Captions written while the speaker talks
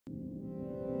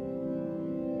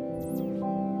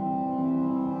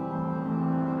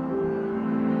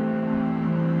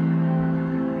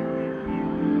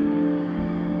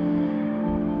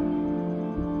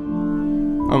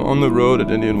on the road at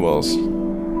Indian Wells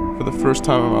for the first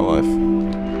time in my life.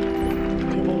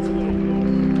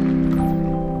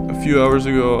 A few hours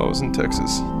ago I was in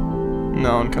Texas,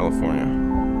 now in California.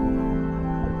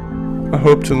 I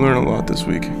hope to learn a lot this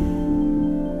week.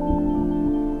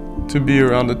 To be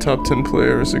around a top 10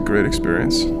 player is a great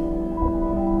experience.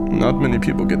 Not many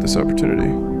people get this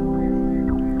opportunity.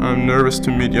 I'm nervous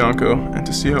to meet Janko and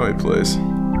to see how he plays.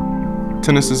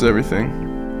 Tennis is everything.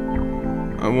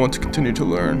 I want to continue to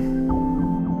learn.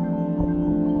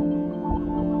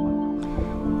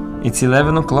 It's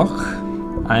 11 o'clock.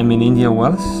 I'm in Indian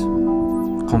Wells,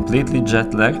 completely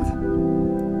jet-lagged,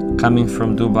 coming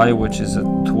from Dubai, which is a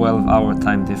 12-hour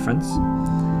time difference,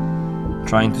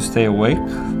 trying to stay awake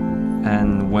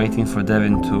and waiting for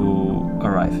Devin to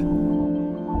arrive.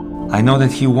 I know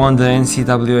that he won the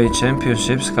NCAA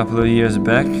championships a couple of years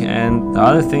back, and the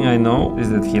other thing I know is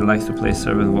that he likes to play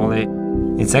serve and volley.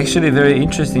 It's actually very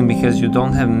interesting because you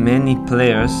don't have many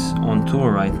players on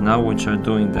tour right now which are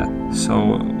doing that.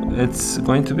 So it's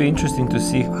going to be interesting to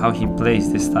see how he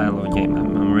plays this style of game.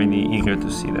 I'm really eager to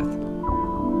see that.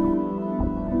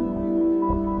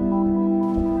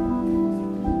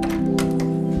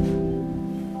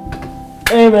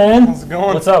 Hey man! How's it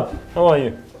going? What's up? How are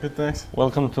you? Good, thanks.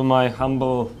 Welcome to my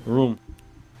humble room.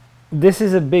 This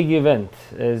is a big event,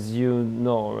 as you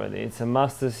know already. It's a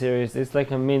Master Series. It's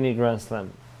like a mini Grand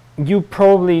Slam. You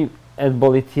probably at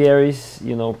Bollettieri's,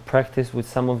 you know, practice with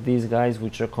some of these guys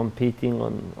which are competing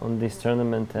on this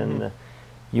tournament, and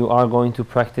you are going to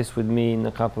practice with me in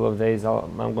a couple of days.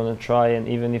 I'm going to try, and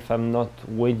even if I'm not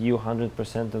with you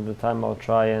 100% of the time, I'll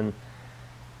try and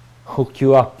hook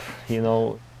you up, you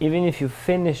know. Even if you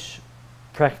finish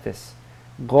practice,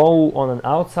 go on an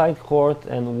outside court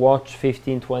and watch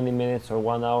 15-20 minutes or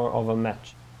 1 hour of a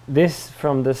match. This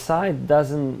from the side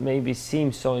doesn't maybe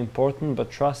seem so important, but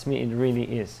trust me, it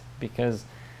really is, because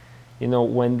you know,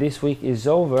 when this week is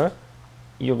over,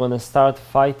 you're gonna start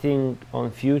fighting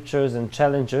on futures and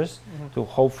challengers to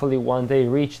hopefully one day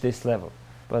reach this level.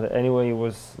 But anyway, it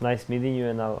was nice meeting you,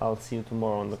 and I'll see you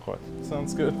tomorrow on the court.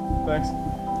 Sounds good. Thanks.